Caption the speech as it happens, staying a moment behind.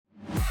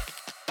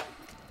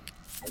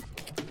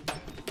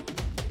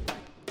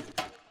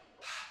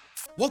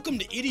Welcome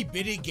to Itty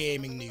Bitty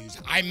Gaming News.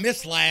 I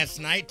missed last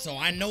night, so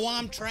I know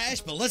I'm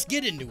trash, but let's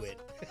get into it.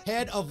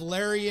 Head of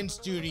Larian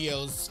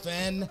Studios,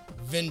 Sven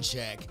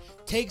Vincek,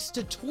 takes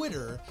to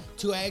Twitter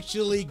to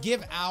actually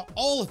give out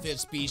all of his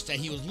speech that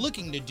he was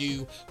looking to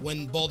do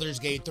when Baldur's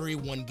Gate 3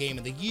 won Game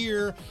of the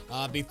Year,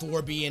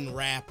 before being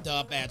wrapped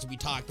up, as we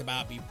talked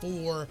about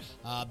before.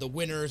 The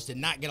winners did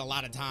not get a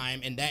lot of time,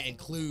 and that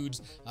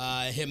includes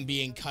him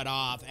being cut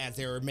off as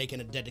they were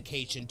making a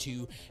dedication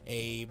to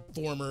a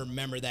former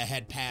member that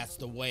had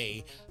passed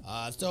away.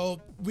 So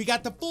we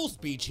got the full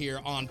speech here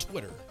on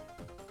Twitter.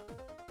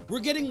 We're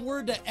getting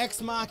word that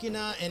Ex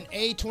Machina and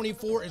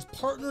A24 is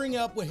partnering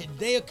up with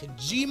Hideo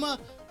Kojima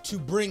to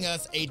bring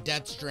us a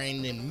Death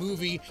Stranding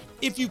movie.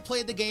 If you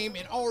played the game,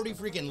 it already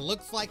freaking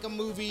looks like a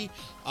movie.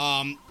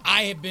 I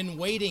have been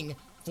waiting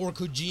for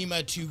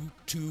Kojima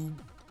to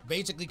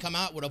basically come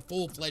out with a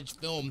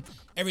full-fledged film.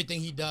 Everything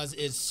he does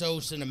is so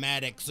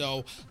cinematic,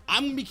 so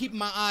I'm gonna be keeping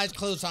my eyes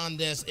close on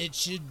this. It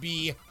should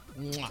be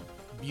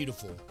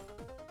beautiful.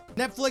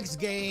 Netflix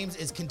Games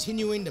is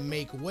continuing to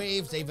make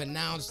waves. They've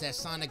announced that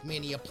Sonic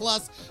Mania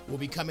Plus will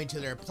be coming to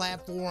their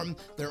platform.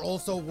 They're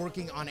also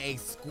working on a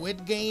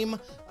Squid Game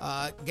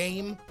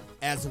game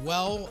as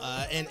well.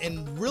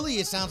 And really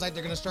it sounds like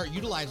they're going to start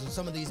utilizing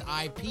some of these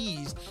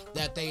IPs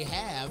that they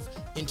have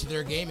into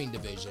their gaming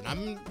division.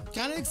 I'm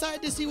kind of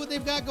excited to see what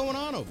they've got going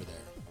on over there.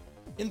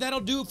 And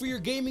that'll do it for your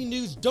gaming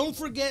news. Don't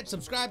forget,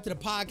 subscribe to the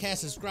podcast,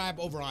 subscribe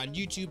over on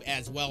YouTube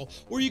as well,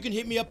 or you can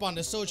hit me up on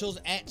the socials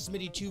at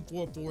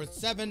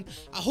Smitty2447.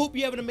 I hope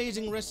you have an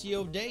amazing rest of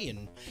your day,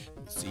 and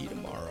see you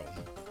tomorrow.